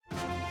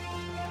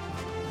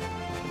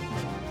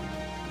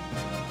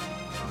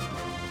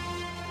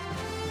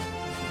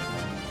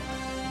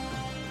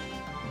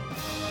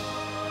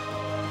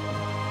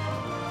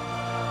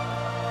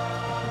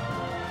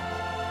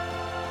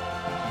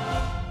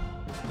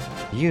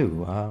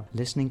You are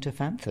listening to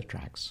Fantha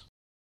Tracks.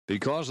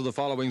 Because of the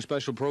following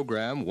special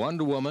program,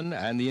 Wonder Woman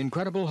and the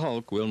Incredible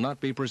Hulk will not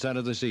be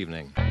presented this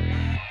evening.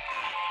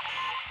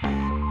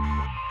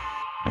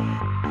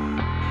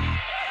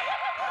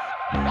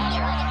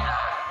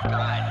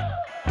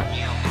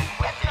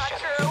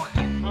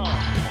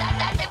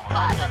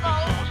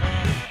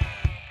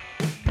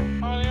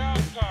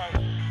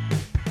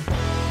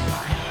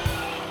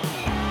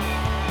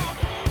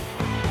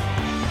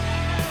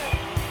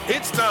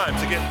 It's time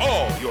to get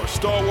all your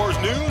Star Wars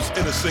news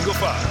in a single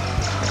file.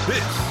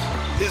 This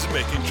is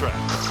Making Tracks.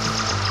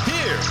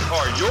 Here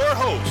are your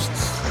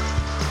hosts,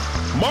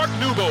 Mark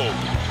Newbold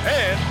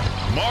and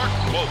Mark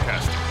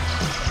Mulcaster.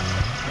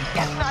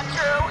 It's not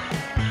true.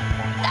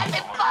 That's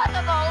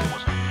impossible.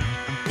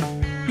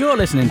 You're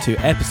listening to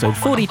episode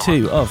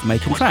 42 of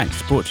Making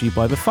Tracks, brought to you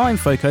by the fine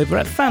folk over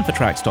at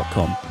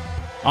fanthatracks.com.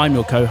 I'm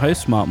your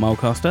co-host, Mark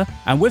Mulcaster,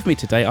 and with me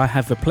today I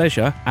have the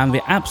pleasure and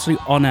the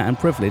absolute honour and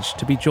privilege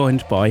to be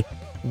joined by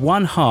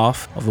one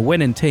half of the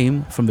winning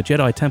team from the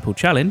Jedi Temple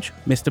Challenge,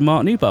 Mr.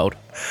 Mark Newbold.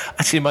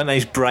 Actually, my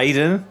name's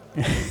Braden.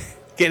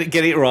 Get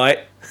it right.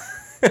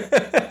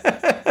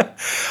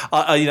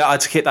 I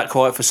had to keep that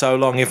quiet for so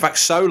long. In fact,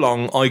 so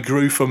long I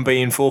grew from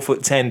being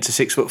 4'10" to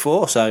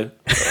 6'4". So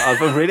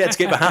I've really had to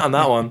get my hat on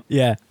that one.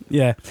 Yeah.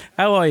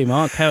 How are you,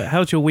 Mark?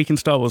 How's your week in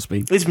Star Wars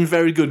been? It's been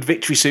very good.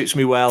 Victory suits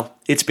me well.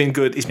 It's been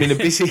good. It's been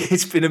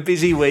a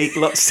busy week.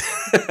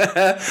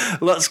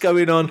 Lots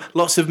going on.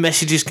 Lots of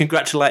messages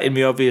congratulating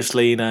me.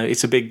 Obviously,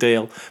 it's a big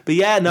deal. But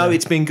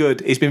it's been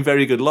good. It's been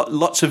very good.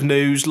 Lots of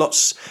news.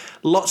 Lots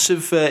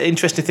of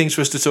interesting things for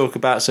us to talk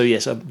about. So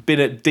yes, I've been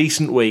a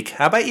decent week.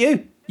 How about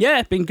you?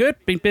 Yeah, been good,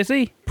 been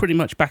busy, pretty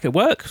much back at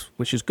work,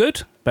 which is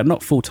good, but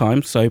not full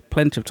time, so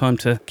plenty of time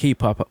to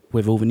keep up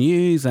with all the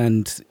news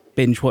and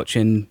binge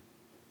watching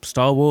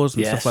Star Wars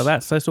and stuff like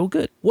that, so it's all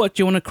good. What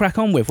do you want to crack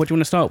on with? What do you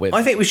want to start with?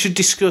 I think we should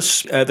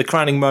discuss the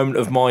crowning moment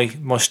of my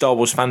Star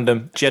Wars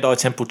fandom, Jedi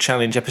Temple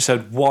Challenge,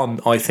 episode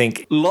 1, I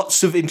think.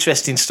 Lots of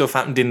interesting stuff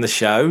happened in the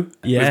show.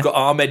 Yeah. We've got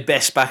Ahmed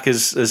Best back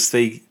as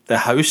the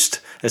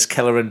host, as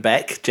Kelleran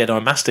Beck,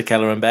 Jedi Master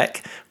Kelleran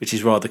Beck, which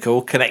is rather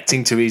cool,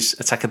 connecting to his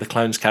Attack of the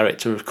Clones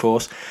character, of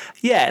course.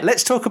 Yeah,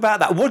 let's talk about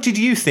that. What did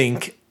you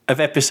think of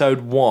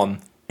episode 1?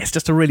 It's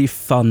just a really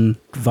fun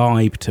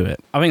vibe to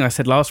it. I think I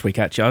said last week,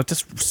 actually, I was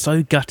just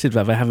so gutted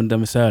that they haven't done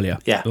this earlier.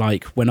 Yeah.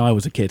 Like when I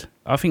was a kid.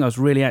 I think I was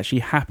really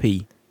actually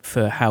happy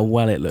for how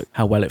well it looked,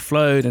 how well it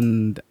flowed,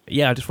 and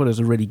I just thought it was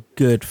a really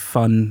good,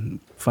 fun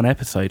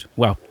episode.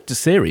 Well, the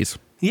series.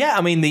 Yeah,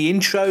 I mean, the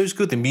intro's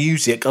good, the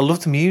music, I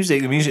love the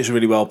music. The music's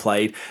really well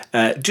played.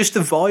 Just the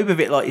vibe of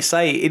it, like you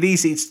say,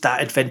 it's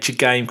that adventure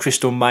game,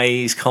 Crystal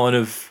Maze kind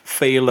of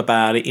feel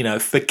about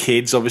it, for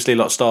kids, obviously,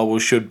 like Star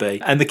Wars should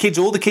be. And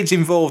all the kids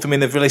involved, I mean,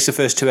 they've released the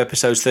first 2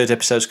 episodes, third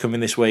episode's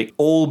coming this week,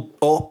 all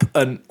up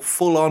and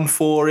full on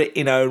for it,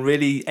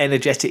 really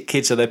energetic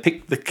kids. So they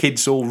picked the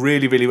kids all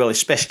really, really well,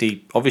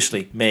 especially,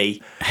 obviously,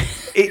 me.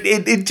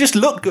 It just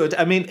looked good.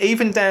 I mean,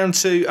 even down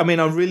to, I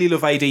really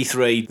love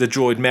AD3, the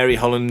droid, Mary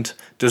Holland,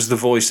 does the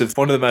voice of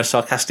one of the most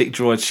sarcastic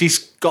droids. She's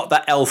got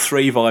that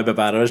L3 vibe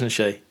about her, hasn't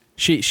she?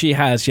 She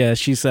has, yeah.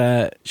 She's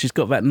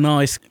got that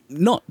nice,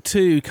 not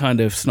too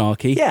kind of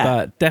snarky,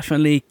 but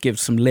definitely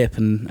gives some lip,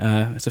 and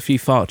there's a few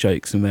fart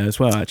jokes in there as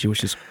well, actually,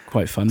 which is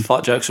quite fun.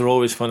 Fart jokes are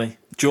always funny.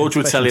 George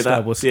would tell you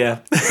that. Yeah.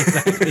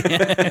 Exactly,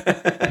 yeah.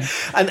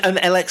 and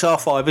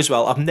LXR5 as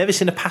well. I've never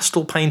seen a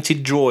pastel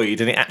painted droid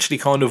and it actually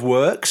kind of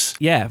works.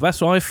 Yeah,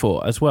 that's what I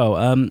thought as well.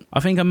 I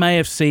think I may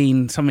have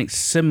seen something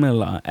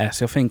similar. I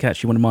think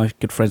actually one of my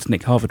good friends,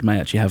 Nick Harvard, may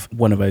actually have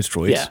one of those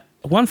droids. Yeah.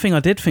 One thing I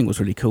did think was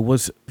really cool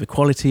was the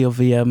quality of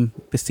the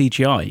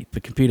CGI,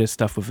 the computer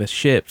stuff with the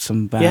ships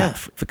and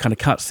that, the kind of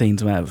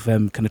cutscenes about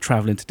them kind of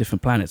travelling to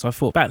different planets. I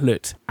thought that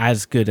looked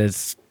as good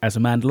as a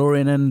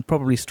Mandalorian and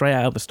probably straight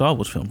out of a Star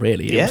Wars film,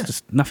 really. It was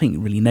just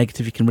nothing really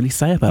negative you can really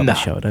say about the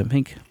show, I don't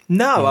think.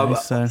 No,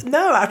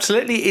 no,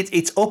 absolutely.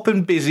 It's up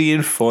and busy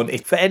and fun.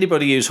 For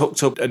anybody who's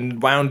hooked up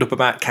and wound up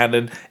about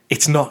canon,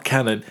 it's not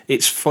canon.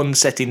 It's fun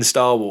set in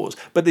Star Wars.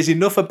 But there's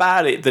enough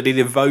about it that it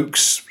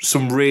evokes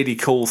some really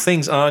cool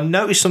things. And I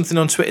noticed something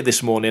on Twitter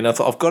this morning. I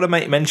thought, I've got to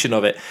make mention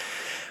of it.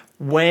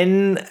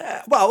 We'll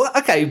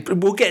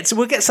get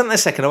something in a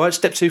second. I won't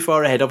step too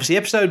far ahead. Obviously,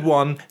 episode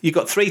 1, you've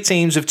got 3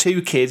 teams of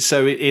 2 kids.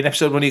 So in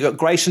episode 1, you've got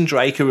Grace and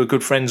Drake, who are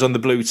good friends on the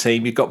blue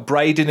team. You've got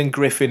Braden and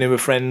Griffin, who are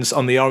friends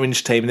on the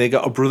orange team. And they've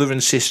got a brother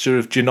and sister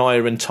of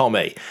Janiyah and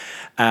Tommy,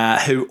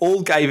 who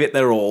all gave it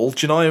their all.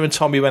 Janiyah and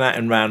Tommy went out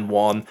in round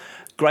 1.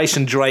 Grace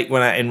and Drake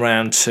went out in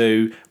round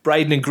 2.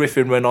 Braden and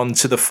Griffin went on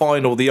to the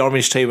final. The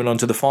orange team went on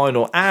to the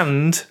final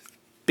and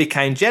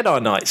became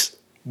Jedi Knights.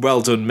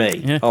 Well done, me.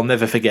 Yeah. I'll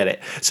never forget it.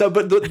 So,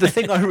 but the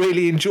thing I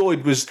really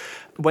enjoyed was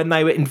when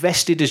they were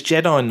invested as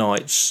Jedi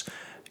Knights,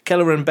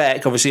 Kelleran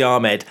Beck, obviously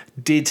Ahmed,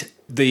 did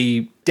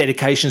the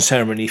dedication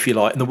ceremony, if you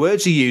like. And the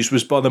words he used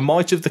was, by the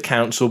might of the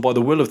council, by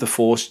the will of the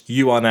Force,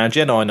 you are now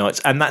Jedi Knights.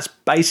 And that's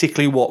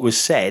basically what was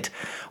said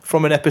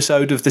from an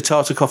episode of the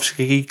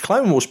Tartakovsky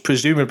Clone Wars,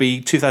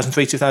 presumably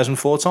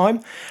 2003-2004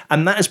 time.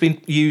 And that has been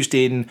used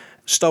in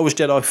Star Wars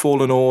Jedi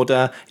Fallen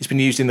Order. It's been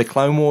used in the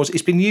Clone Wars.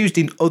 It's been used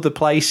in other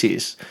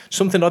places.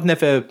 Something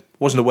I'd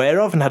wasn't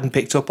aware of and hadn't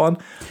picked up on.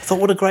 I thought,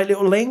 what a great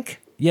little link.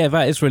 Yeah,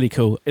 that is really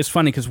cool. It's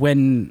funny because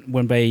when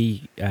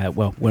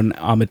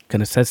Ahmed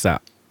kind of says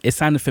that, it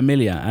sounded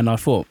familiar, and I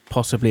thought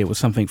possibly it was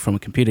something from a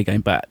computer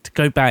game. But to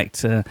go back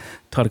to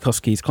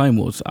Tartakovsky's Clone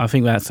Wars, I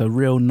think that's a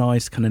real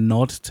nice kind of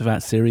nod to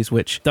that series,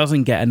 which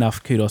doesn't get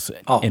enough kudos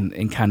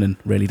in canon,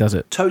 really, does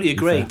it? Totally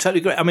agree.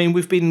 I mean,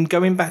 we've been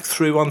going back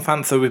through on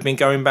Fantha, we've been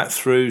going back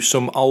through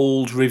some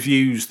old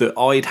reviews that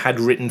I'd had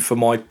written for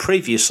my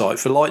previous site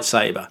for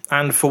Lightsaber,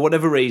 and for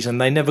whatever reason,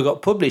 they never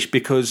got published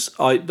because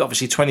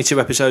obviously 22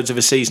 episodes of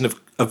a season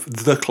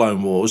of the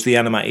Clone Wars, the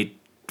animated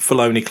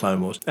Filoni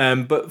Clone Wars.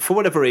 But for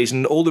whatever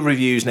reason, all the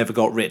reviews never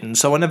got written,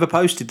 so I never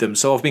posted them.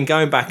 So I've been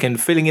going back and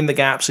filling in the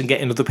gaps and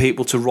getting other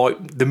people to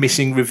write the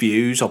missing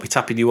reviews. I'll be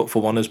tapping you up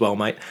for one as well,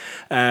 mate.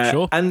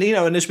 Sure. And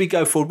and as we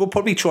go forward, we'll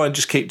probably try and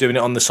just keep doing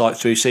it on the site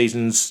through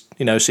seasons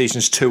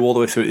 2 all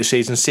the way through to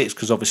season 6,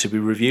 because obviously we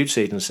reviewed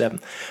season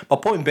 7. My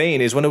point being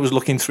is, when I was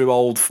looking through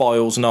old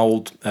files and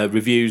old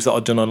reviews that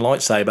I'd done on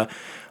Lightsaber,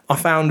 I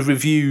found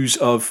reviews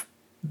of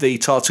the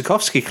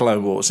Tartakovsky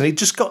Clone Wars, and it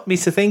just got me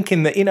to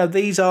thinking that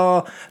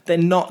they're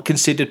not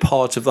considered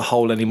part of the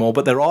whole anymore,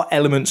 but there are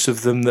elements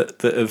of them that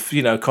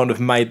have kind of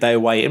made their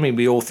way. I mean,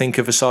 we all think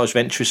of Asajj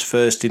Ventress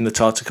first in the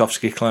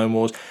Tartakovsky Clone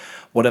Wars.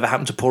 Whatever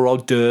happened to poor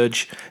old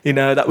Dirge?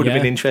 That would have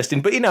been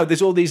interesting. But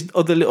there's all these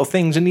other little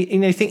things, and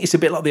you think it's a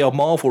bit like the old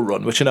Marvel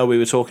run, which I know we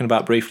were talking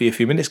about briefly a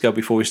few minutes ago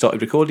before we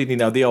started recording.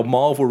 The old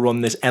Marvel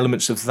run, there's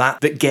elements of that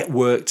get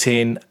worked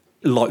in,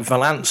 like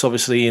Valance,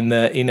 obviously, in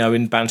the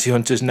in Bounty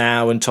Hunters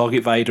now, and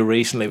Target Vader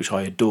recently, which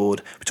I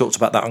adored. We talked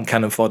about that on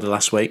Cannon Fodder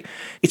last week.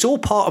 It's all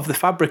part of the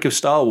fabric of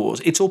Star Wars.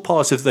 It's all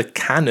part of the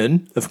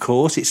canon, of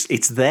course.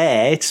 It's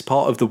there. It's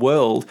part of the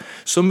world.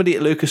 Somebody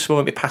at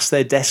Lucasfilm, it passed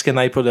their desk and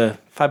they put a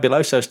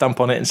Fabuloso stamp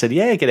on it and said,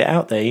 "Yeah, get it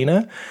out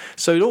there."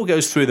 So it all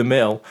goes through the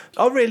mill.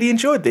 I really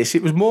enjoyed this.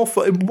 It was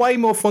way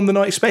more fun than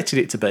I expected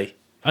it to be.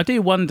 I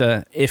do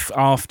wonder if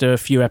after a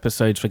few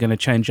episodes we're going to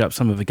change up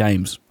some of the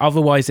games.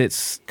 Otherwise,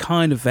 it's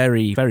kind of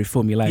very, very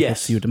formulaic,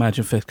 as you would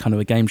imagine for kind of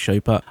a game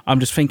show. But I'm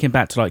just thinking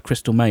back to like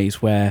Crystal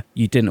Maze, where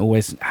you didn't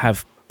always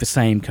have the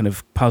same kind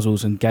of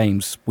puzzles and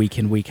games week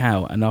in, week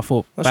out. And I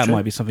thought that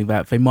might be something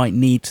that they might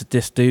need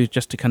to do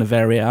just to kind of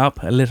vary it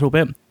up a little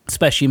bit.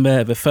 Especially in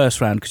the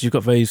first round, because you've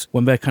got those,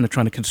 when they're kind of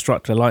trying to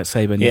construct a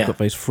lightsaber and you've got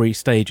those 3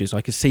 stages,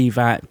 I could see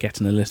that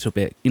getting a little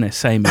bit,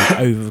 same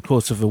over the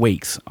course of the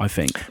weeks, I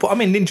think. But I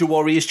mean, Ninja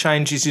Warriors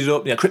changes it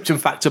up. Krypton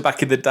Factor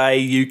back in the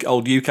day,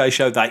 old UK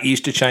show, that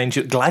used to change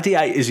it.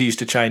 Gladiators used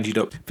to change it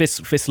up.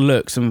 This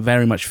looks and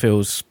very much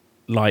feels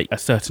like a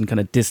certain kind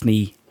of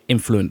Disney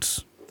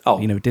influence.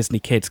 Disney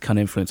kids kind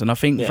of influence. And I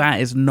think that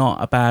is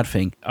not a bad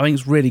thing. I think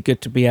it's really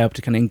good to be able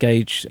to kind of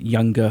engage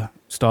younger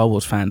Star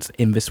Wars fans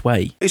in this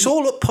way. It's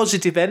all up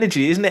positive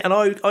energy, isn't it? And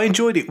I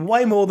enjoyed it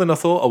way more than I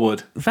thought I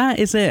would. That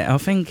is it. I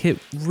think it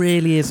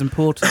really is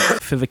important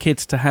for the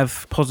kids to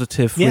have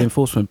positive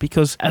reinforcement,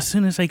 because as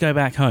soon as they go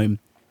back home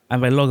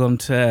and they log on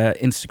to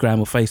Instagram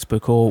or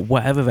Facebook or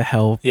whatever the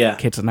hell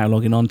kids are now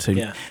logging on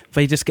to,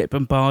 they just get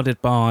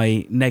bombarded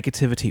by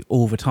negativity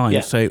all the time. Yeah.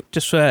 So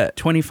just for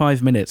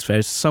 25 minutes,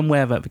 there's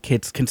somewhere that the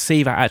kids can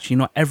see that actually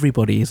not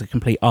everybody is a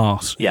complete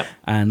arse,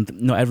 and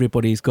not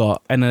everybody's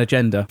got an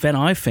agenda. Then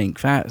I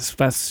think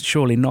that's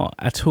surely not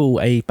at all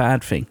a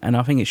bad thing, and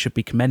I think it should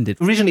be commended.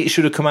 Originally, it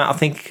should have come out, I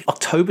think,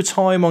 October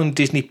time on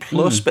Disney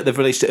Plus, but they've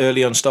released it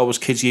early on Star Wars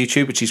Kids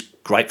YouTube, which is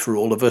great for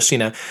all of us,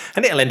 and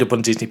it'll end up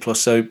on Disney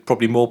Plus, so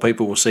probably more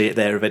people will see it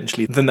there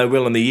eventually than they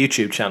will on the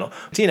YouTube channel.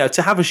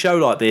 To have a show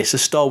like this, a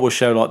Star Wars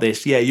show like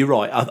this, you're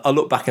right. I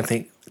look back and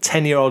think,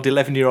 10-year-old,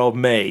 11-year-old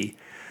me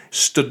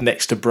stood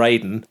next to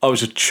Braden. I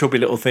was a chubby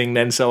little thing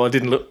then, so I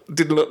didn't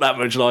look that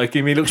much like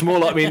him. He looks more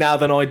like me now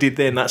than I did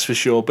then, that's for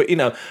sure. But,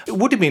 it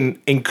would have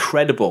been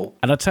incredible.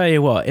 And I'll tell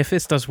you what, if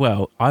this does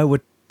well, I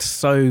would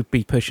so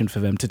be pushing for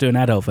them to do an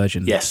adult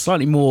version. Yes.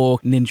 Slightly more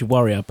Ninja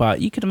Warrior, but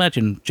you could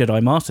imagine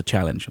Jedi Master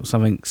Challenge or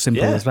something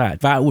simple as that.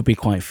 That would be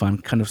quite fun.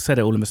 Kind of set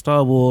it all in the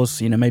Star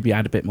Wars, maybe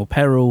add a bit more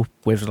peril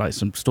with like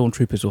some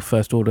Stormtroopers or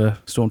First Order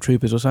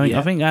Stormtroopers or something. Yeah.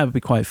 I think that would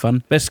be quite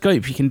fun. There's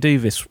scope, you can do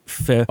this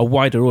for a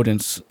wider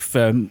audience,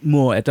 for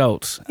more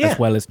adults as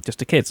well as just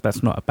the kids.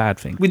 That's not a bad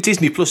thing. With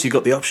Disney Plus, you've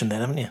got the option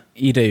then, haven't you?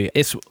 You do.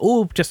 It's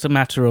all just a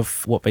matter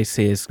of what they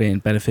see as being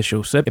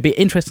beneficial. So it'd be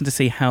interesting to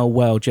see how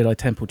well Jedi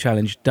Temple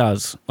Challenge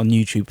does on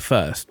YouTube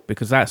first,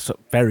 because that's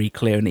very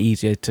clear and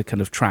easier to kind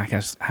of track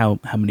as how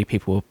many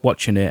people are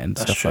watching it and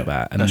stuff like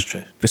that. And that's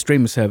true. The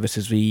streaming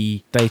services,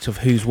 the data of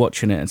who's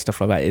watching it and stuff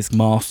like that is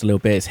masked a little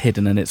bit, it's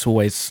hidden, and it's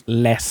always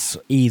less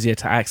easier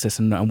to access.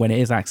 And when it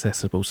is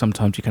accessible,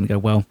 sometimes you kind of go,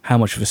 well, how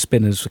much of a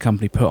spin has the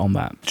company put on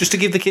that? Just to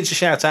give the kids a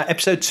shout out,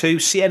 episode 2,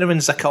 Sienna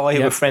and Zakai,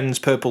 who were friends,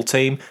 purple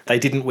team, they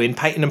didn't win.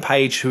 Peyton and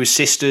Paige, who are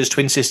sisters,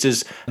 twin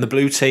sisters, and the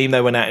blue team,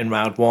 they went out in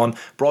round 1.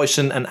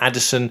 Bryson and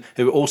Addison,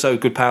 who were also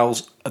good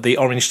pals, the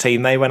orange orange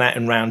team. They went out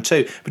in round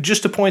 2. But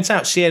just to point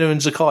out, Sienna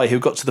and Zakai, who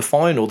got to the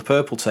final, the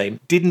purple team,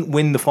 didn't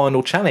win the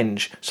final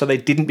challenge, so they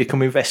didn't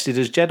become invested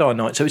as Jedi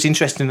Knight. So it's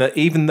interesting that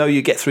even though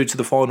you get through to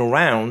the final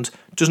round,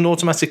 doesn't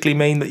automatically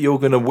mean that you're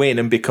going to win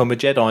and become a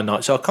Jedi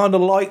Knight. So I kind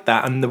of like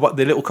that, and the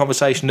little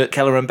conversation that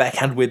Keller and Beck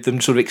had with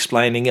them, sort of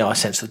explaining, I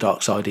sense the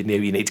dark side in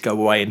you need to go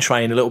away and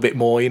train a little bit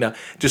more,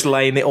 just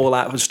laying it all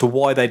out as to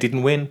why they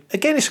didn't win.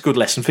 Again, it's a good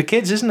lesson for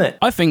kids, isn't it?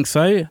 I think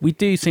so. We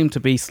do seem to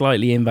be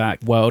slightly in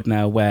that world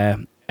now where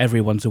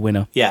everyone's a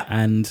winner. Yeah.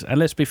 And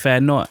let's be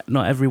fair, not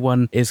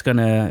everyone is going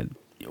to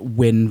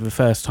win the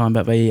first time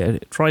that they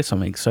try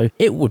something. So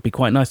it would be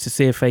quite nice to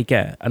see if they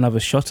get another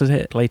shot at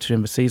it later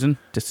in the season,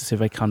 just to see if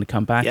they kind of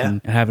come back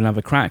and have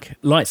another crack.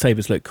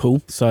 Lightsabers look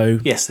cool. So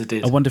yes, they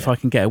did. I wonder if I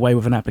can get away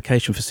with an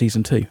application for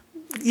season 2.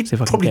 You're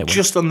probably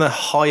just on the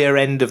higher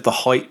end of the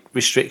height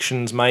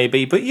restrictions,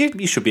 maybe, but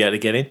you should be able to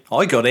get in.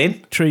 I got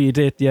in. True, you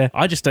did, yeah.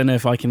 I just don't know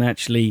if I can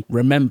actually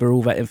remember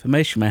all that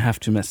information I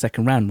have to in that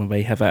second round when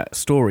they have that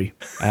story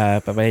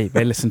but they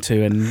listen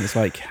to, and it's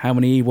like, how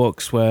many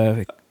Ewoks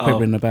were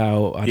quibbling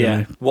about, I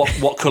don't know.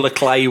 What colour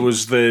clay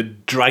was the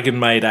dragon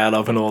made out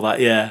of and all that,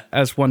 yeah.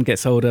 As one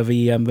gets older,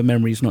 the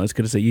memory's not as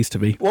good as it used to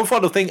be. One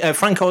final thing,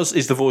 Frank Oz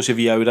is the voice of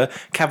Yoda.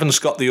 Cavan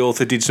Scott, the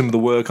author, did some of the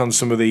work on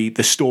some of the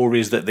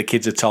stories that the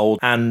kids are told,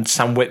 and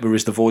Sam Witwer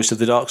is the voice of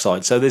the dark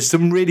side. So there's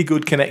some really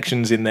good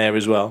connections in there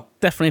as well.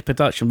 Definitely a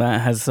production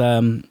that has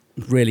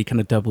really kind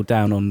of doubled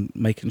down on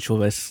making sure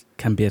this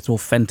can be as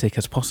authentic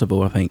as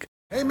possible, I think.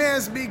 Hey man,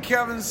 it's me,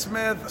 Kevin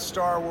Smith,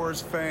 Star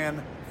Wars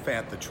fan,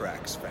 Fantha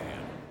Tracks fan.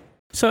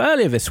 So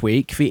earlier this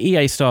week, the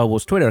EA Star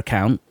Wars Twitter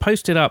account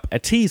posted up a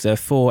teaser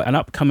for an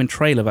upcoming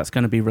trailer that's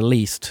going to be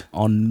released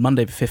on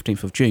Monday the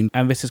 15th of June,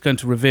 and this is going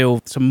to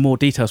reveal some more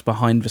details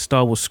behind the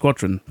Star Wars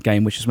Squadron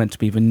game, which is meant to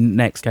be the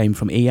next game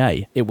from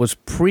EA. It was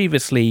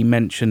previously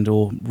mentioned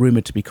or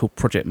rumoured to be called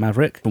Project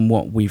Maverick. From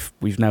what we've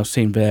now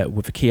seen there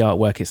with the key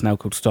artwork, it's now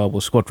called Star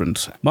Wars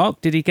Squadrons. Mark,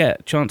 did you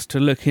get a chance to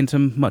look into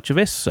much of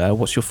this?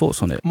 What's your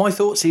thoughts on it? My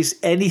thoughts is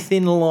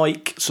anything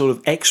like sort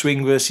of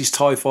X-Wing versus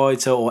TIE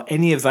Fighter or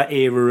any of that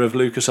era of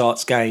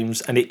LucasArts games,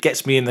 and it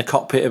gets me in the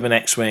cockpit of an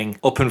X-Wing,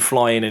 up and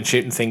flying and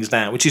shooting things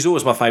down, which is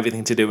always my favourite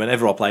thing to do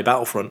whenever I play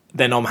Battlefront,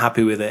 then I'm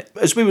happy with it.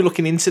 As we were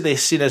looking into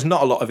this, there's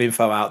not a lot of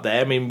info out there.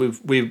 I mean,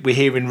 we're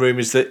hearing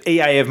rumours that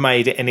EA have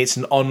made it and it's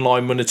an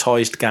online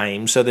monetised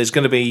game, so there's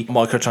going to be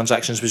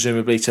microtransactions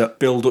presumably to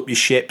build up your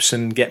ships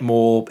and get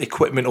more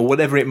equipment or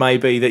whatever it may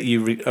be that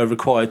you are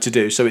required to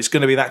do. So it's going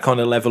to be that kind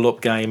of level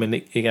up game, and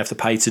you're going to have to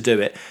pay to do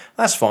it.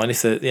 That's fine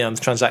if the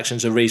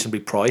transactions are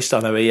reasonably priced. I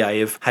know EA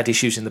have had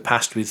issues in the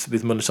past with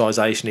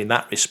monetisation in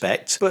that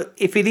respect, but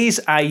if it is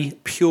a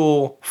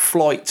pure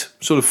flight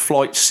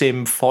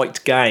sim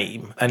fight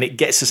game and it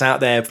gets us out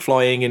there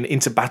flying and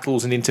into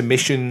battles and into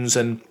missions,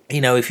 and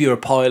if you're a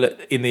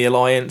pilot in the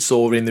Alliance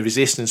or in the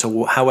Resistance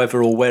or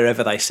however or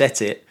wherever they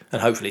set it,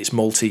 and hopefully it's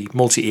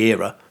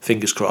multi-era,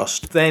 fingers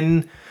crossed,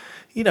 then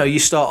you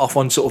start off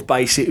on sort of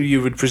basic,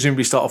 you would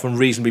presumably start off on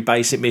reasonably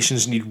basic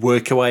missions, and you'd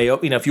work your way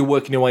up. If you're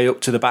working your way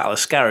up to the Battle of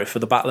Scarif or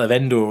the Battle of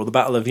Endor or the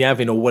Battle of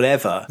Yavin or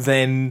whatever,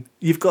 then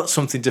you've got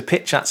something to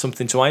pitch at,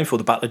 something to aim for.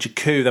 The Battle of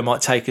Jakku, they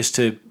might take us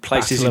to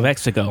places... Battle of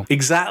Exegol.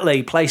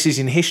 Exactly, places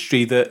in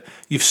history that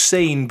you've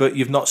seen, but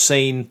you've not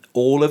seen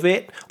all of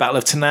it. Battle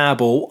of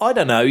Tanab, or I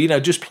don't know,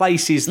 just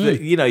places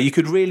that, you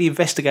could really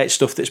investigate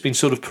stuff that's been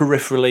sort of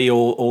peripherally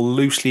or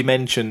loosely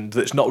mentioned,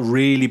 that's not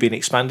really been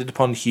expanded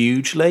upon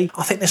hugely.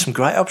 I think there's some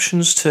great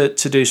options to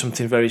do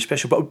something very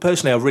special, but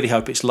personally I really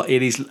hope it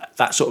is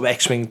that sort of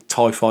X-Wing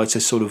TIE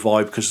Fighter sort of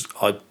vibe, because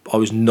I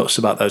was nuts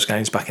about those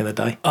games back in the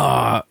day.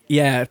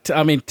 Yeah,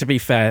 I mean, to be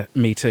fair,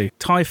 me too.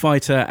 TIE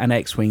Fighter and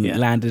X-Wing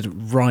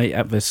landed right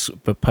at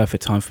the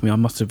perfect time for me. I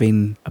must have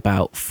been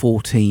about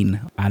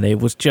 14, and it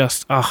was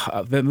just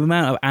the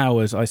amount of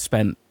hours I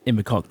spent in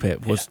the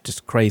cockpit was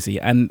just crazy.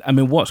 And I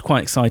mean, what's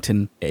quite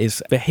exciting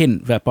is the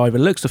hint that by the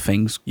looks of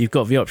things, you've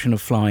got the option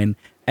of flying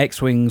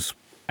X-Wings,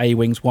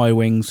 A-Wings,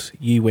 Y-Wings,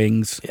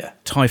 U-Wings,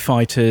 TIE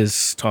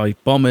Fighters, TIE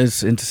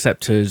Bombers,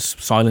 Interceptors,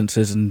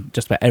 Silencers, and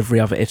just about every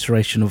other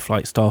iteration of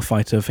like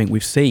Starfighter I think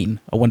we've seen.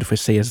 I wonder if we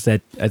see a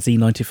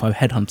Z95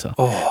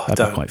 Headhunter.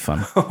 That'd be quite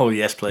fun. Oh,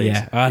 yes, please.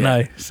 Yeah, I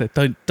know. So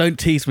don't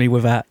tease me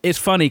with that. It's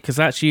funny because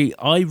actually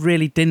I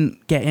really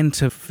didn't get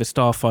into the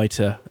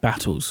Starfighter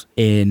battles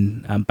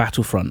in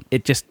Battlefront.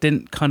 It just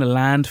didn't kind of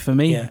land for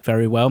me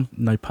very well.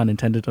 No pun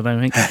intended, I don't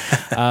think.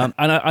 And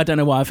I don't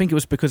know why. I think it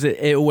was because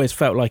it always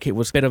felt like it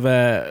was a bit of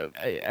a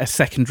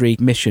secondary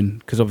mission,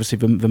 because obviously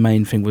the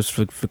main thing was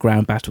for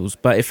ground battles.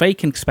 But if they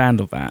can expand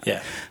on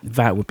that,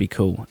 that would be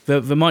cool.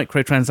 The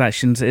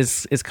microtransactions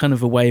is kind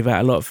of a way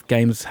that a lot of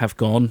games have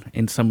gone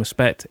in some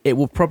respect. It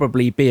will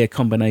probably be a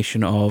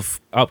combination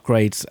of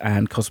upgrades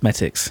and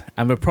cosmetics.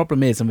 And the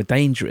problem is, and the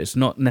danger is,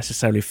 not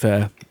necessarily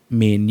for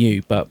me and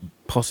you, but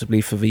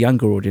possibly for the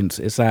younger audience,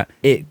 is that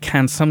it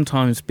can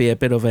sometimes be a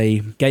bit of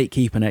a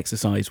gatekeeping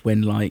exercise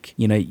when, like,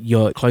 you know,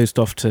 you're closed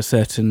off to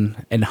certain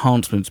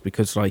enhancements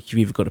because, like,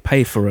 you've either got to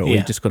pay for it or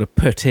you've just got to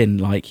put in,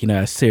 like, you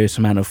know, a serious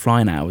amount of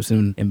flying hours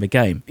in the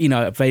game. You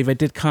know, they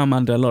did come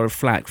under a lot of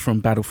flack from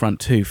Battlefront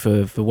 2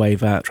 for the way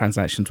that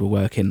transactions were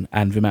working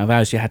and the amount of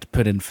hours you had to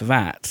put in for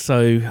that.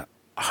 So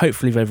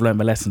hopefully they've learned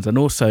their lessons, and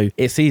also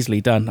it's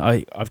easily done.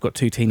 I've got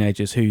 2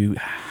 teenagers who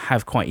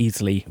have quite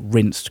easily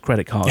rinsed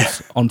credit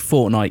cards on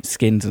Fortnite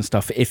skins and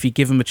stuff if you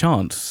give them a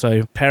chance.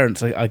 So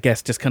parents, I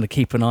guess, just kind of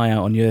keep an eye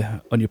out on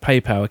your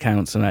PayPal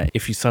accounts, and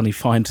if you suddenly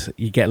find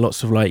you get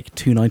lots of like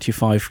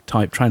 $2.95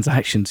 type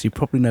transactions, you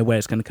probably know where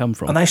it's going to come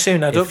from. And they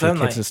soon add up, don't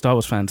they? Kids are Star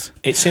Wars fans.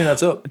 It soon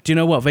adds up. Do you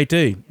know what they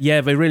do?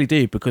 Yeah, they really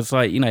do, because,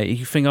 like, you know,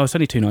 you think, oh, it's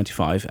only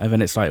 $2.95, and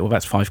then it's like, well,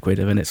 that's £5,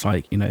 and then it's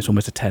like, you know, it's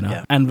almost a tenner.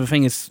 Yeah. And the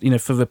thing is, you know,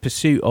 for the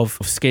pursuit of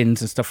skins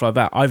and stuff like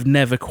that, I've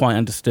never quite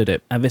understood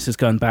it, and this is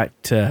going back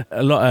to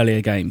a lot earlier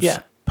games.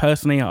 Yeah.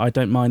 Personally, I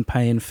don't mind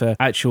paying for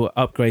actual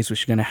upgrades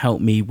which are going to help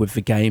me with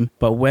the game,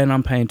 but when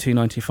I'm paying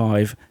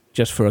 $2.95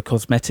 just for a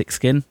cosmetic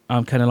skin,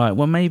 I'm kind of like,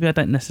 well, maybe I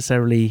don't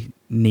necessarily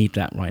need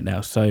that right now.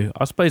 So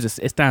I suppose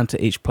it's down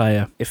to each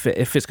player. If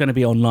it's going to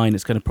be online,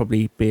 it's going to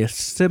probably be a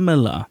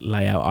similar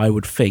layout, I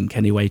would think,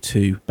 anyway,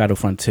 to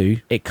Battlefront 2.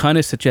 It kind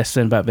of suggests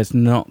then that there's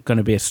not going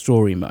to be a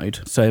story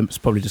mode, so it's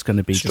probably just going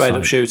to be straight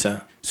up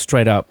shooter.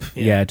 Straight up,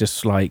 yeah,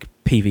 just like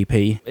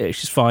PvP.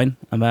 It's just fine,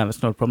 and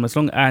that's not a problem. As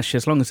long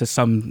as there's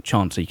some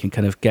chance that you can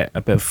kind of get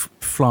a bit of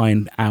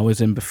flying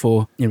hours in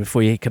before you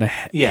kind of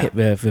hit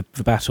the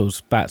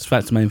battles. That's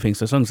the main thing.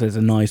 So as long as there's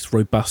a nice,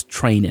 robust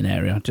training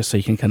area, just so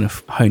you can kind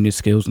of hone your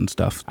skills and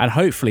stuff. And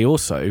hopefully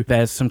also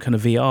there's some kind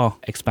of VR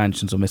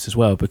expansions on this as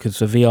well, because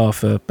the VR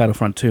for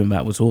Battlefront 2 and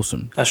that was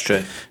awesome. That's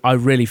true. I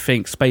really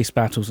think space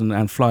battles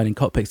and flying in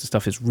cockpits and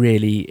stuff is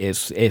really,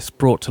 it's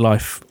brought to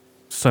life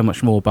so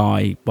much more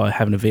by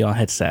having a VR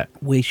headset.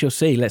 We shall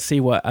see. Let's see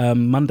what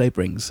Monday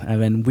brings,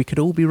 and then we could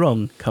all be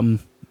wrong come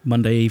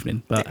Monday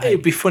evening. But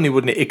it'd be funny,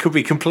 wouldn't it? It could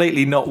be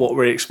completely not what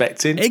we're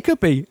expecting. It could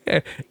be.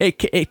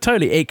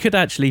 It could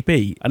actually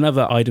be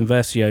another Iden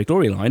Versio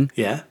storyline.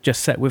 Yeah.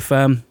 Just set with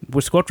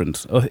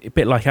squadrons, or a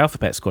bit like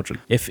Alphabet Squadron.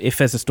 If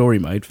there's a story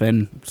mode,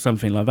 then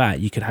something like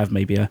that. You could have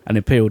maybe an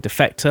Imperial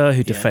defector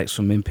who defects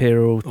from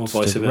Imperial or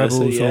vice to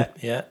versa. Rebels.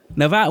 Yeah.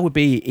 Now that would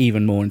be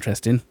even more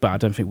interesting, but I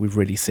don't think we've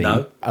really seen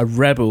a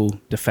Rebel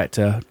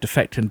defector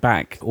defecting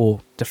back or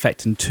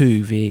defecting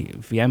to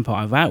the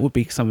Empire. That would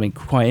be something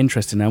quite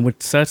interesting and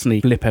would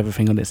certainly flip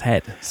everything on its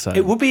head. So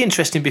it would be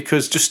interesting,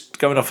 because, just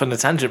going off on a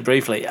tangent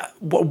briefly,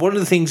 one of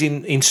the things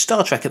in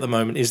Star Trek at the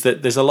moment is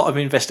that there's a lot of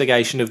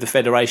investigation of the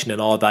Federation,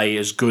 and are they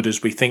as good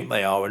as we think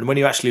they are? And when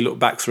you actually look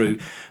back through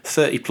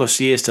 30 plus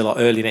years to like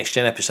early Next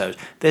Gen episodes,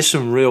 there's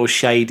some real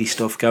shady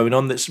stuff going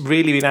on that's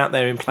really been out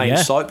there in plain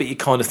sight, but you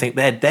kind of think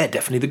they're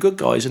definitely the good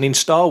guys. And in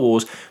Star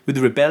Wars with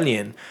the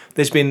Rebellion,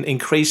 there's been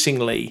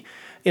increasingly,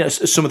 you know,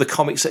 some of the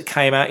comics that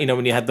came out, you know,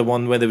 when you had the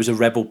one where there was a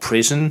rebel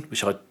prison,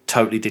 which I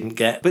totally didn't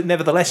get. But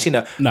nevertheless, you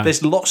know,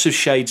 there's lots of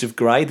shades of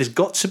grey. There's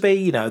got to be,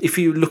 you know, if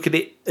you look at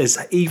it as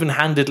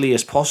even-handedly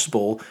as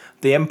possible,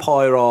 the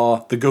Empire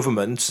are the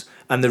government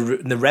and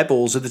the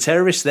rebels are the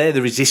terrorists. They're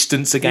the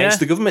resistance against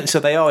the government. So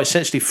they are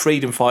essentially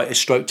freedom fighters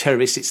stroke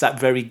terrorists. It's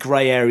that very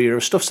grey area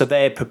of stuff. So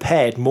they're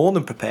prepared, more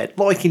than prepared.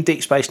 Like in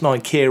Deep Space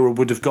Nine, Kira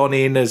would have gone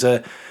in as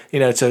a, you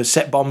know, to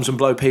set bombs and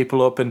blow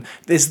people up. And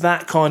there's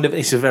that kind of,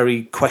 it's a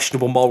very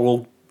questionable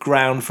moral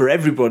ground for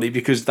everybody,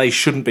 because they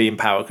shouldn't be in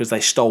power, because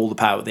they stole the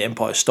power. The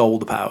Empire stole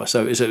the power.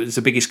 So it's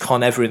the biggest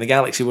con ever in the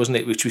galaxy, wasn't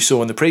it? Which we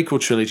saw in the prequel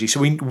trilogy. So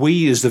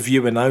we as the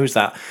viewer knows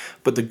that,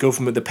 but the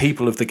government, the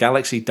people of the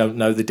galaxy don't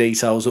know the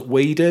details that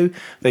we do.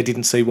 They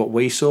didn't see what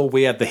we saw.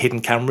 We had the hidden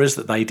cameras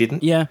that they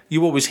didn't. Yeah.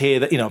 You always hear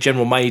that, you know,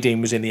 General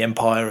Maydean was in the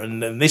Empire,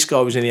 and this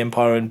guy was in the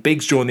Empire, and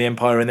Biggs joined the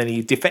Empire, and then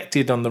he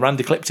defected on the Rand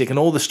Ecliptic, and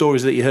all the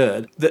stories that you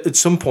heard, that at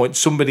some point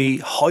somebody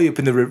high up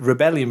in the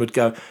rebellion would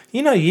go,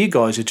 you know, you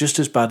guys are just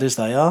as bad as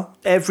they are.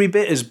 Every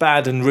bit as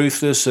bad and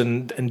ruthless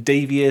and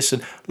devious.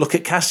 And look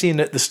at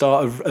Cassian at the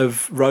start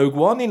of Rogue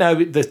One, you know,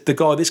 the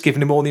guy that's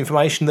giving him all the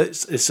information,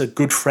 it's a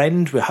good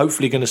friend. We're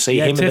hopefully going to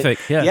see him. Yep,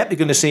 you're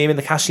going to see him in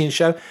the Cassian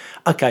show.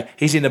 Okay,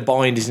 he's in a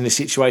bind, he's in a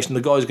situation,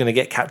 the guy's going to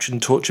get captured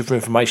and tortured for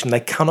information they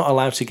cannot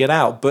allow to get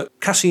out. But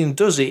Cassian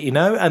does it, you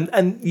know,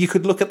 and you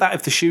could look at that,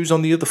 if the shoe's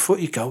on the other foot,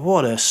 you go,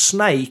 what a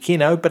snake, you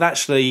know, but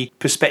actually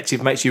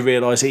perspective makes you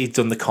realise that he's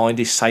done the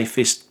kindest,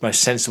 safest, most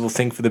sensible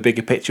thing for the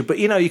bigger picture. But,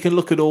 you know, you can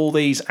look at all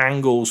these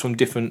angles from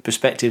different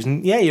perspectives,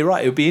 and yeah, you're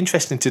right, it would be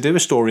interesting to do a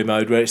story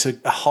mode where it's a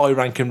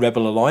high-ranking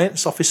Rebel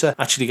Alliance officer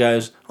actually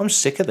goes, I'm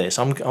sick of this,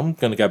 I'm going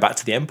to go back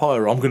to the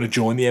Empire, or I'm going to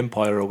join the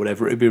Empire, or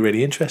whatever. It would be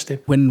really interesting.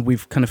 When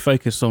we've kind of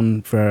focused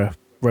on the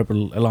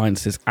Rebel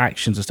Alliance's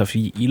actions and stuff,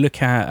 you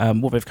look at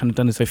what they've kind of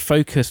done is they've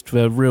focused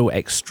the real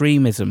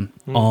extremism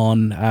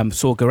on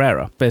Saw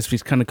Gerrera. There's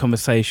these kind of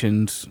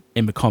conversations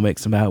in the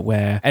comics about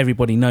where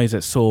everybody knows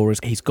that Saw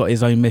he's got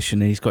his own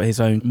mission and he's got his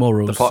own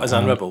morals. The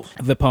partisan rebels.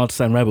 The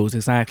partisan rebels,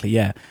 exactly,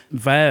 yeah.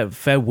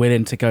 They're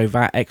willing to go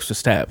that extra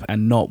step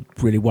and not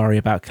really worry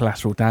about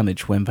collateral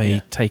damage when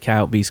they take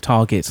out these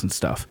targets and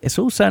stuff. It's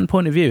all a certain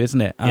point of view,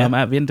 isn't it?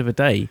 At the end of the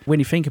day, when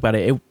you think about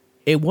it,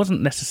 it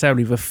wasn't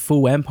necessarily the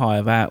full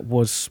Empire that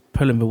was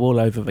pulling the wool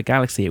over the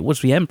galaxy. It was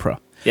the Emperor.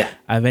 Yeah.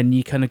 And then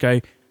you kind of go,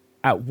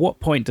 at what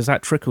point does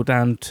that trickle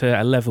down to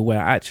a level where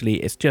actually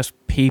it's just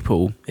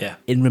people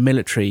in the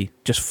military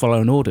just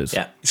following orders?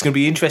 Yeah. It's going to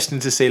be interesting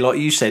to see, like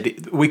you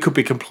said, we could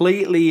be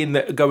completely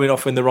going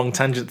off in the wrong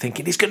tangent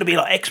thinking it's going to be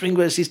like X-Wing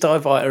versus TIE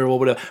Fighter or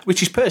whatever,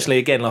 which is personally,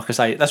 again, like I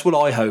say, that's what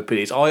I hope it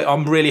is.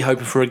 I'm really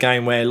hoping for a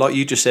game where, like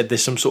you just said,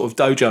 there's some sort of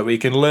dojo where you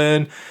can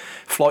learn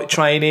flight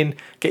training,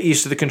 get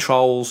used to the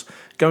controls,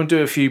 go and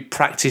do a few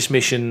practice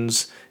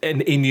missions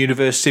in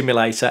Universe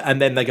Simulator,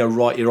 and then they go,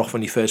 right, you're off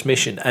on your first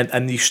mission,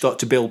 and you start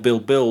to build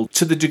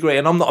to the degree,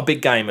 and I'm not a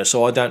big gamer,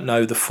 so I don't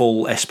know the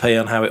full SP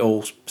on how it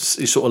all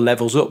sort of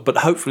levels up, but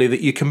hopefully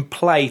that you can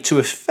play to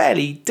a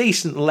fairly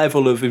decent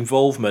level of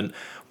involvement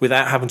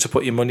without having to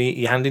put your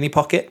hand in your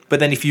pocket. But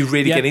then if you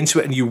really get into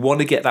it and you want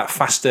to get that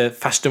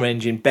faster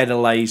engine, better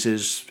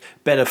lasers,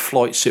 better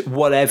flight suit,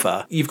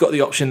 whatever, you've got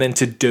the option then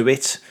to do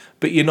it,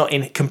 but you're not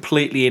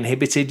completely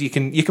inhibited. You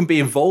can be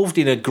involved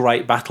in a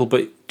great battle,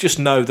 but just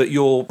know that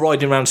you're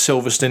riding around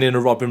Silverstone in a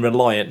Robin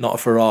Reliant, not a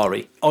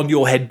Ferrari. On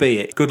your head be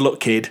it. Good luck,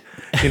 kid.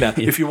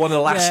 If you want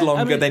to last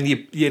longer, then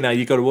you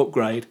got to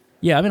upgrade.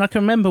 Yeah, I mean, I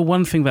can remember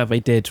one thing that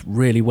they did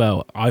really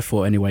well, I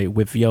thought anyway,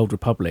 with the Old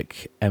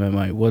Republic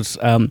MMO was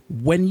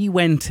when you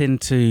went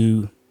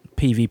into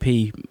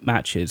PvP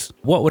matches,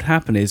 what would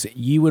happen is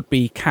you would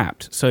be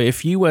capped. So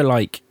if you were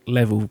like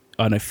level,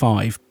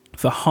 5,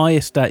 the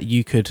highest that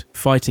you could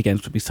fight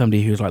against would be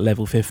somebody who's like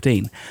level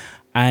 15.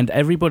 And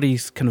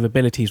everybody's kind of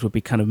abilities would be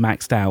kind of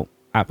maxed out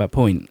at that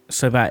point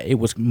so that it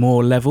was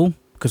more level.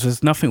 Because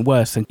there's nothing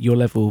worse than you're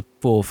level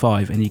 4 or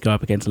 5 and you go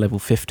up against a level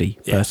 50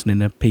 person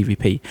in a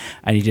PvP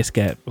and you just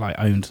get like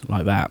owned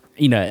like that.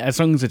 As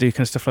long as they do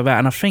kind of stuff like that.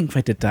 And I think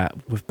they did that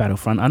with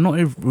Battlefront. I'm not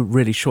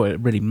really sure it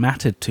really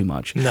mattered too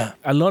much. No.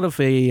 A lot of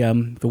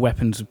the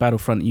weapons of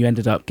Battlefront you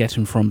ended up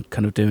getting from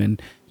kind of doing...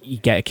 You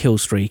get a kill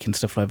streak and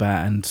stuff like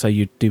that, and so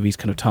you do these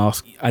kind of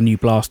tasks. A new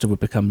blaster would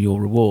become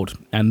your reward,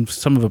 and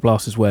some of the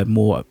blasters were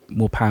more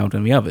powered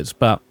than the others.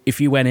 But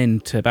if you went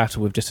into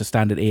battle with just a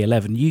standard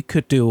E11, you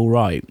could do all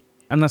right,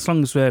 and as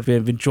long as the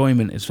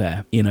enjoyment is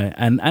there,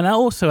 And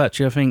also,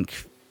 actually, I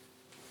think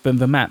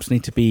the maps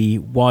need to be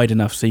wide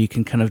enough so you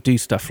can kind of do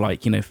stuff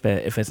like, if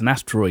there's an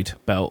asteroid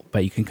belt,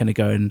 but you can kind of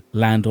go and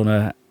land on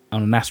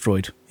an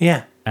asteroid.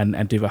 Yeah.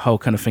 And do the whole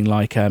kind of thing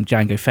like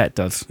Jango Fett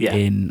does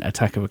in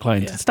Attack of the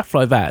Clones and stuff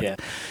like that. Yeah.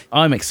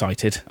 I'm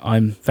excited.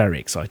 I'm very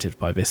excited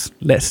by this.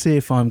 Let's see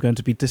if I'm going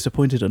to be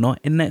disappointed or not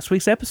in next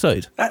week's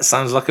episode. That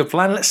sounds like a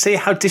plan. Let's see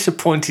how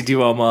disappointed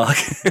you are, Mark.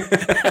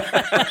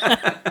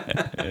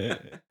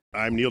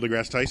 I'm Neil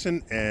deGrasse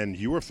Tyson, and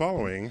you are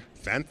following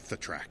Fantha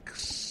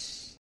Tracks.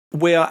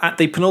 We are at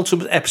the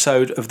penultimate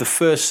episode of the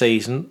first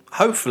season.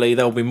 Hopefully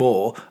there'll be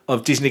more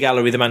of Disney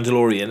Gallery The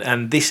Mandalorian,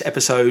 and this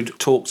episode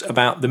talks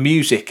about the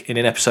music in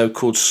an episode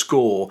called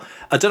Score.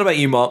 I don't know about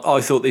you, Mark,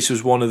 I thought this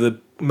was one of the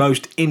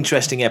most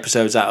interesting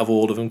episodes out of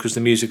all of them because the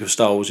music of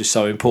Star Wars is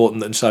so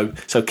important and so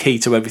key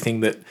to everything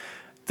that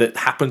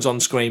happens on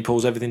screen,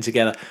 pulls everything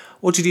together.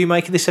 What did you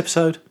make of this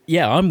episode?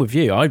 Yeah, I'm with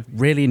you. I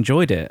really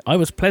enjoyed it. I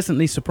was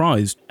pleasantly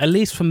surprised, at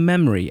least from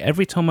memory.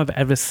 Every time I've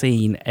ever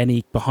seen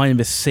any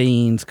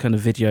behind-the-scenes kind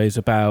of videos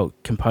about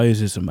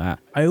composers and that,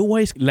 I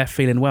always left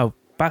feeling, well,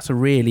 that's a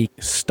really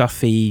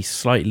stuffy,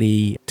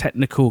 slightly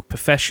technical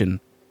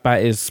profession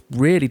that is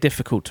really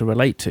difficult to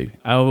relate to.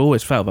 I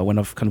always felt that when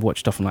I've kind of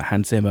watched stuff from like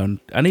Hans Zimmer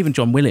and even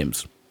John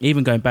Williams,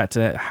 even going back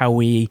to how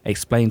we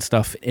explain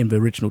stuff in the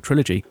original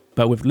trilogy.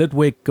 But with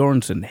Ludwig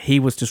Göransson, he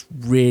was just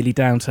really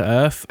down to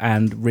earth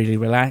and really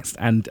relaxed,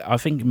 and I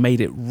think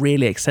made it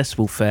really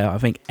accessible for, I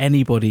think,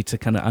 anybody to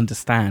kind of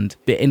understand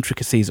the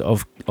intricacies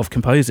of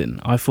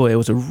composing. I thought it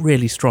was a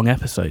really strong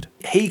episode.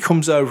 He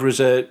comes over as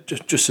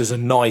just as a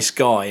nice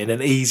guy and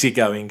an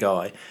easygoing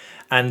guy.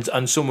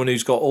 And someone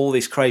who's got all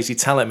this crazy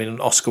talent, I mean,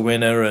 an Oscar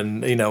winner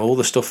and, all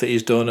the stuff that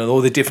he's done and all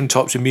the different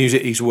types of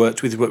music he's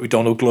worked with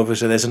Donald Glover,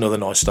 so there's another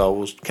nice Star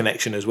Wars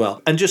connection as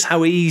well. And just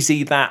how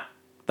easy that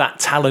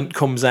talent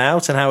comes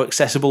out and how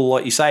accessible,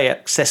 like you say,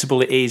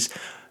 accessible it is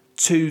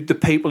to the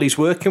people he's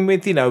working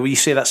with. You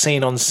see that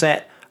scene on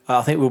set,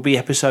 I think it will be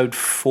episode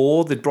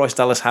 4, the Bryce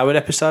Dallas Howard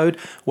episode,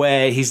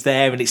 where he's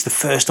there and it's the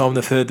first time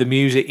they've heard the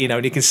music,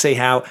 and you can see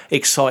how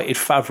excited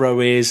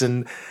Favreau is,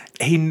 and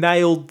he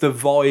nailed the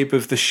vibe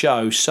of the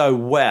show so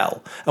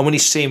well. And when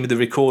he's seen with the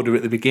recorder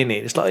at the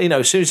beginning, it's like,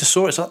 as soon as I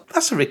saw it, it's like,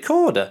 that's a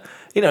recorder.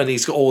 And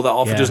he's got all that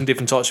half a dozen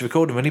different types of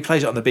recorder. When he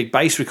plays it on the big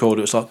bass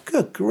recorder, it's like,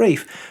 good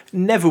grief.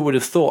 Never would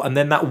have thought. And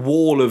then that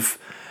wall of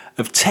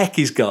of tech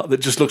he's got that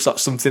just looks like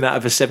something out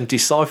of a 70s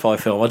sci-fi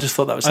film. I just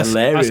thought that was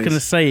hilarious. I was going to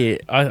say,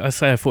 I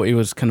thought he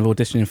was kind of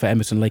auditioning for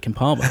Emerson, Lake and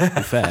Palmer, to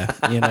be fair.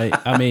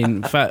 I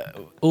mean,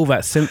 all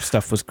that synth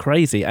stuff was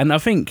crazy. And I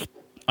think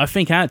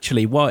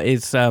actually what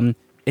is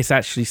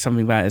actually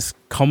something that is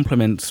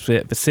complements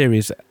the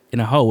series in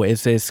a whole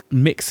is this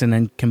mixing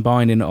and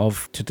combining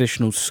of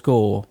traditional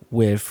score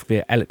with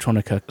the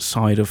electronica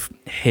side of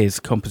his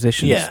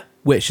compositions. Yeah.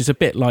 Which is a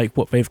bit like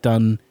what they've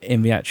done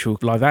in the actual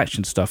live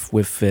action stuff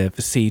with the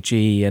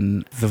CG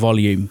and the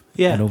volume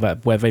and all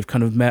that, where they've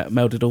kind of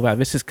melded all that.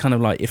 This is kind of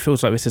like, it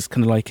feels like this is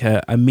kind of like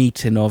a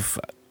meeting of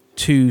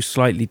two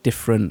slightly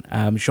different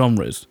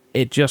genres.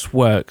 It just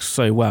works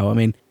so well. I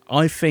mean,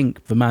 I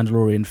think the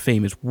Mandalorian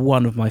theme is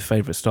one of my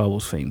favourite Star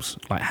Wars themes,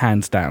 like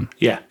hands down.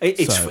 Yeah,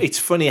 it's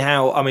funny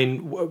how, I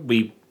mean,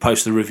 we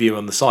post a review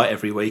on the site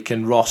every week,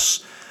 and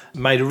Ross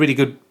made a really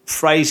good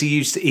phrase.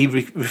 He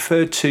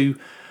referred to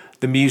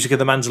the music of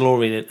the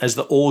Mandalorian as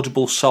the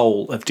audible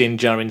soul of Din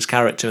Djarin's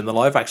character in the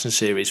live action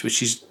series,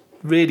 which is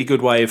a really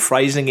good way of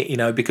phrasing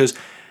it, because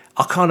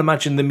I can't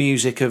imagine the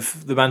music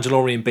of the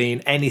Mandalorian being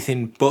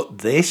anything but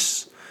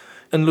this.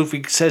 And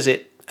Ludwig says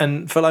it,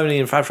 and Filoni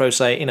and Favreau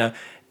say, it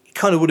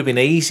kind of would have been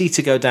easy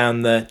to go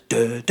down the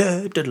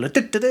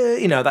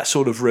that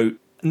sort of route.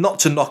 Not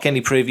to knock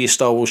any previous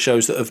Star Wars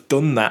shows that have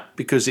done that,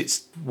 because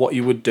it's what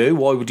you would do.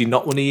 Why would you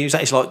not want to use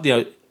that? It's like,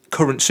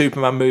 current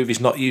Superman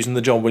movies not using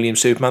the John Williams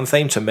Superman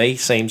theme, to me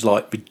seems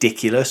like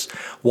ridiculous.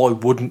 Why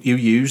wouldn't you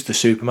use the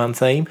Superman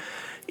theme?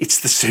 It's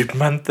the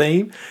Superman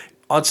theme.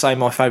 I'd say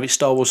my favourite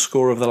Star Wars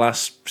score of the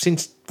last,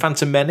 since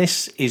Phantom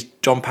Menace, is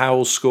John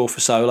Powell's score for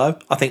Solo.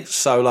 I think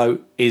Solo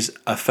is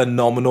a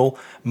phenomenal,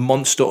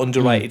 monster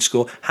underrated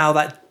score. How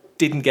that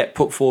didn't get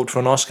put forward for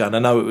an Oscar, and I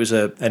know it was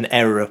an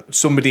error.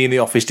 Somebody in the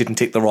office didn't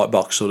tick the right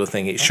box sort of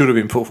thing. It should have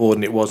been put forward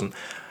and it wasn't.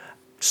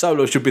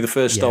 Solo should be the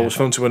first Star Wars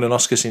film to win an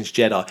Oscar since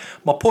Jedi.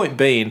 My point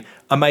being,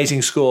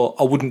 amazing score,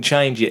 I wouldn't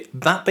change it.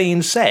 That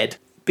being said,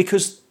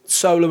 because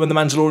Solo and The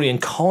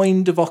Mandalorian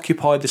kind of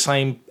occupy the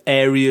same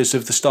areas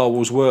of the Star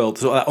Wars world,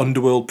 sort of that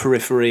underworld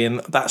periphery and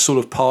that sort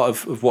of part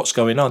of what's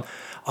going on,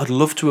 I'd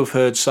love to have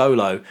heard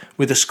Solo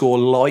with a score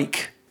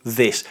like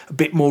this, a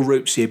bit more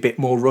rootsy, a bit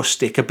more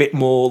rustic, a bit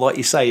more, like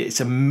you say, it's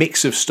a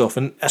mix of stuff.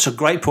 And that's a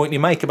great point you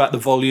make about the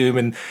volume,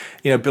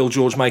 and Bill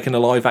George making a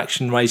live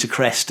action Razor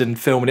Crest and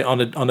filming it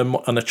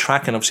on a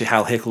track, and obviously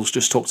Hal Hickles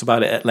just talked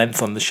about it at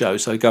length on the show,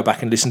 so go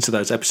back and listen to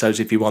those episodes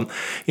if you want,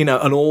 and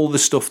all the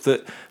stuff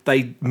that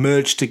they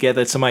merged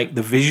together to make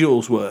the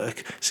visuals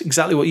work. It's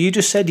exactly what you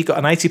just said. You've got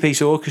an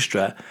 80-piece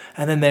orchestra,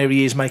 and then there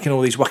he is making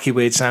all these wacky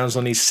weird sounds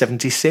on his 70s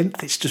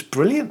synth. It's just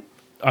brilliant.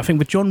 I think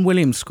the John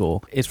Williams score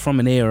is from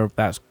an era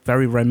that's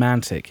very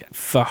romantic.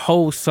 The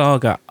whole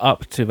saga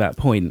up to that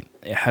point,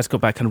 it has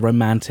got that kind of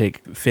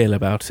romantic feel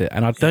about it.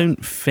 And I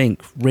don't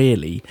think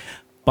really,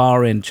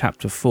 barring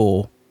Chapter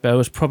 4, there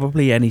was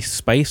probably any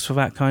space for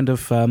that kind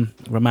of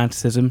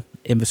romanticism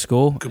in the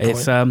score.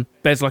 It's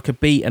there's like a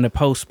beat and a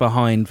pulse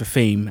behind the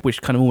theme,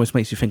 which kind of almost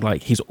makes you think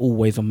like he's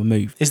always on the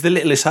move. Is the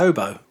littlest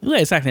hobo? Yeah,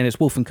 exactly, and it's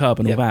Wolf and Cub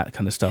and all that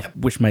kind of stuff,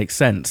 which makes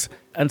sense.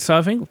 And so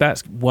I think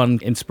that's one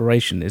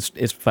inspiration is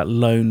that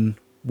lone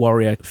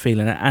warrior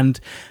feeling, and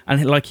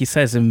like he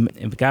says in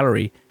the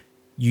gallery,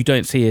 you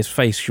don't see his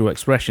facial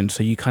expression,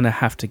 so you kind of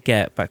have to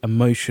get that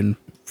emotion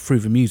through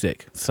the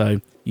music.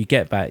 So you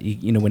get that,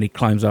 when he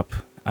climbs up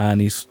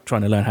and he's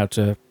trying to learn how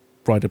to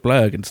ride a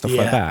blurg and stuff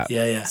like that.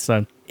 Yeah.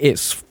 So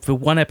it's the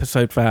one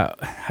episode that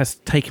has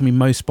taken me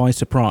most by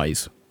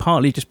surprise,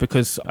 partly just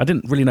because I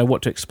didn't really know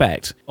what to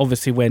expect.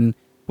 Obviously, when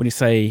you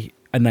say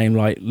a name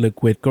like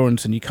Ludwig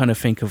Göransson, you kind of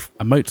think of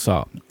a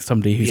Mozart,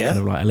 somebody who's kind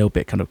of like a little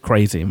bit kind of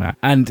crazy in that.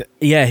 And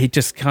he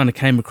just kind of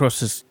came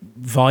across as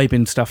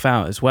vibing stuff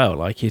out as well.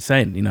 Like you're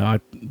saying, I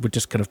would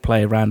just kind of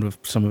play around with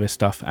some of this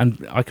stuff.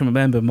 And I can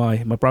remember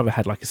my brother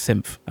had like a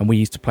synth, and we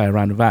used to play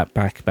around with that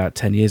back about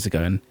 10 years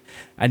ago.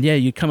 And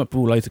you'd come up with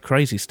all loads of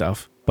crazy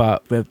stuff.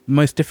 But the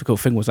most difficult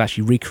thing was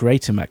actually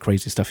recreating that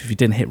crazy stuff if you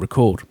didn't hit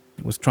record.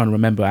 It was trying to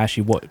remember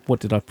actually what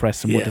did I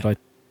press and what did I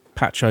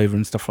patch over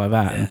and stuff like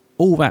that. And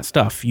all that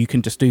stuff, you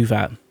can just do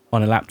that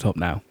on a laptop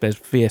now. There's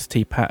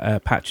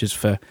VST patches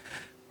for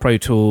Pro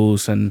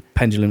Tools and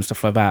Pendulum and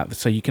stuff like that.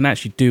 So you can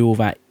actually do all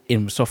that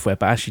in software,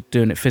 but actually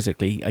doing it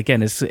physically,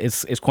 again,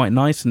 is quite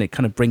nice, and it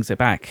kind of brings it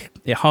back.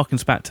 It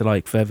harkens back to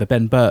like the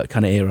Ben Burtt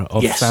kind of era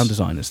of sound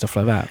design and stuff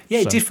like that. Yeah,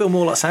 it did feel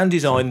more like sound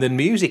design than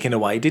music in a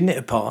way, didn't it,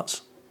 at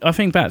parts? I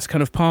think that's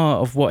kind of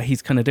part of what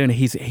he's kind of doing.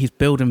 He's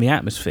building the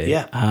atmosphere.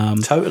 Yeah,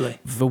 totally.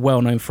 The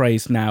well-known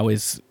phrase now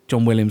is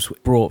John Williams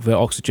brought the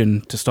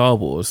oxygen to Star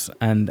Wars,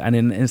 and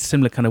in a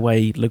similar kind of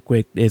way,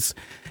 Ludwig is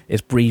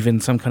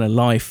breathing some kind of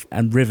life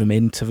and rhythm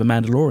into the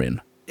Mandalorian.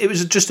 It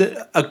was just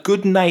a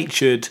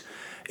good-natured,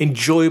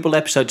 enjoyable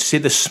episode to see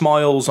the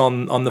smiles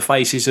on the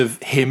faces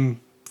of him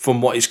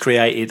from what he's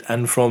created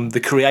and from the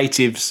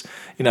creatives,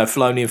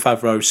 Filoni and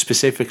Favreau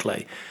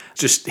specifically.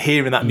 Just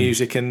hearing that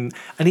music and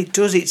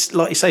it's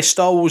like you say,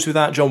 Star Wars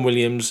without John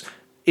Williams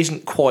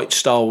isn't quite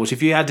Star Wars.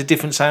 If you had a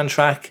different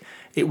soundtrack,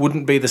 it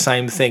wouldn't be the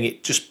same thing.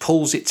 It just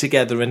pulls it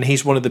together, and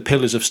he's one of the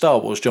pillars of Star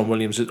Wars, John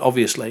Williams,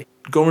 obviously.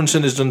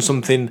 Goranson has done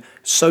something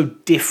so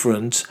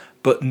different,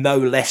 but no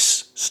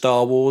less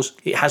Star Wars.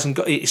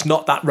 It's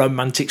not that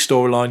romantic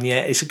storyline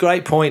yet. It's a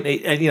great point.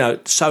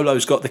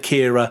 Solo's got the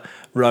Kira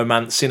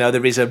romance.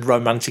 There is a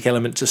romantic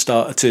element to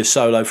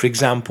Solo, for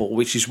example,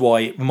 which is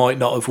why it might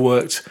not have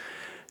worked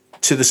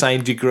to the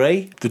same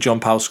degree. The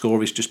John Powell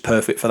score is just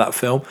perfect for that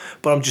film.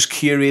 But I'm just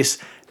curious,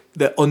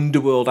 the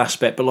underworld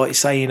aspect, but like you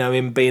say,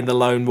 him being the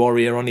lone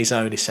warrior on his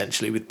own,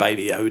 essentially, with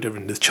Baby Yoda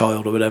and the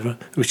child or whatever,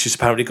 which has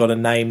apparently got a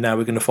name now,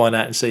 we're going to find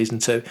out in season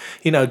 2.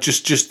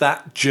 Just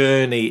that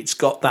journey, it's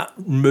got that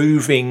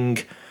moving,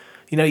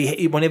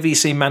 whenever you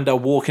see Mando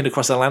walking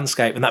across the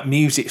landscape and that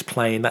music's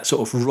playing, that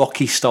sort of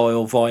Rocky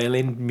style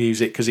violin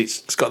music, because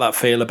it's got that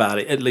feel about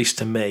it, at least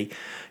to me.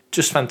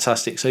 Just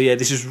fantastic. So yeah,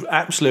 this is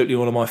absolutely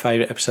one of my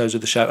favourite episodes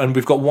of the show, and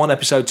we've got one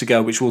episode to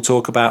go, which we'll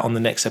talk about on the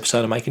next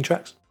episode of Making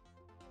Tracks.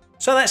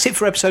 So that's it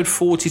for episode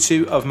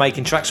 42 of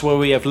Making Tracks, where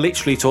we have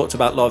literally talked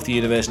about Live the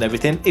Universe and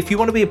everything. If you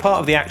want to be a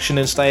part of the action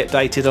and stay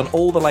updated on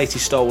all the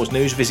latest Star Wars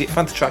news, visit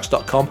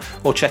fanthatracks.com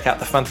or check out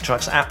the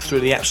Fanthatracks app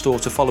through the App Store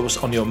to follow us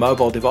on your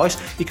mobile device.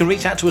 You can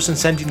reach out to us and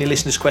send in your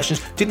listeners'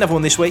 questions. Didn't have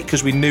one this week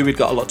because we knew we'd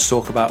got a lot to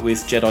talk about with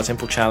Jedi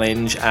Temple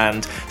Challenge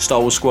and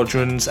Star Wars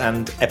Squadrons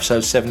and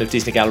episode 7 of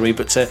Disney Gallery,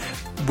 but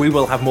we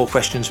will have more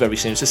questions very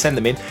soon, so send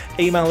them in.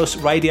 Email us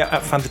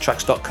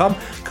radio@fanthatracks.com.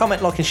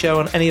 Comment, like and share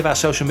on any of our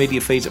social media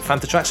feeds at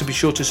Fanthatracks, and be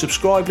sure to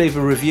subscribe, leave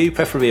a review,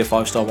 preferably a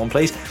 5-star one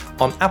please,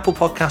 on Apple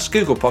Podcasts,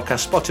 Google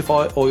Podcasts,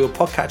 Spotify, or your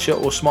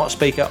podcatcher or smart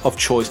speaker of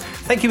choice.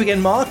 Thank you again,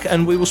 Mark,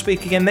 and we will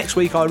speak again next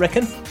week, I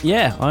reckon.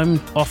 Yeah,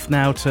 I'm off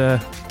now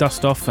to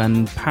dust off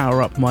and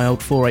power up my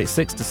old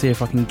 486 to see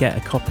if I can get a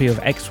copy of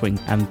X-Wing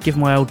and give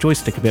my old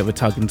joystick a bit of a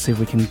tug and see if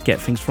we can get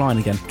things flying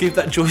again. Give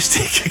that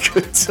joystick a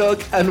good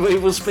tug, and we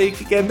will speak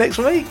again next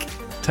week.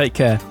 Take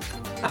care.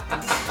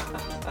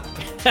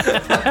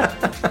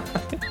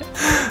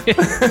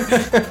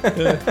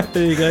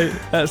 There you go.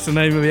 That's the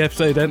name of the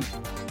episode then.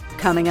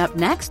 Coming up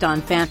next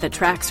on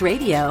Fanthatracks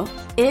Radio,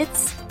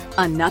 it's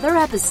another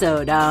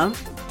episode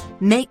of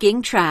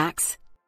Making Tracks.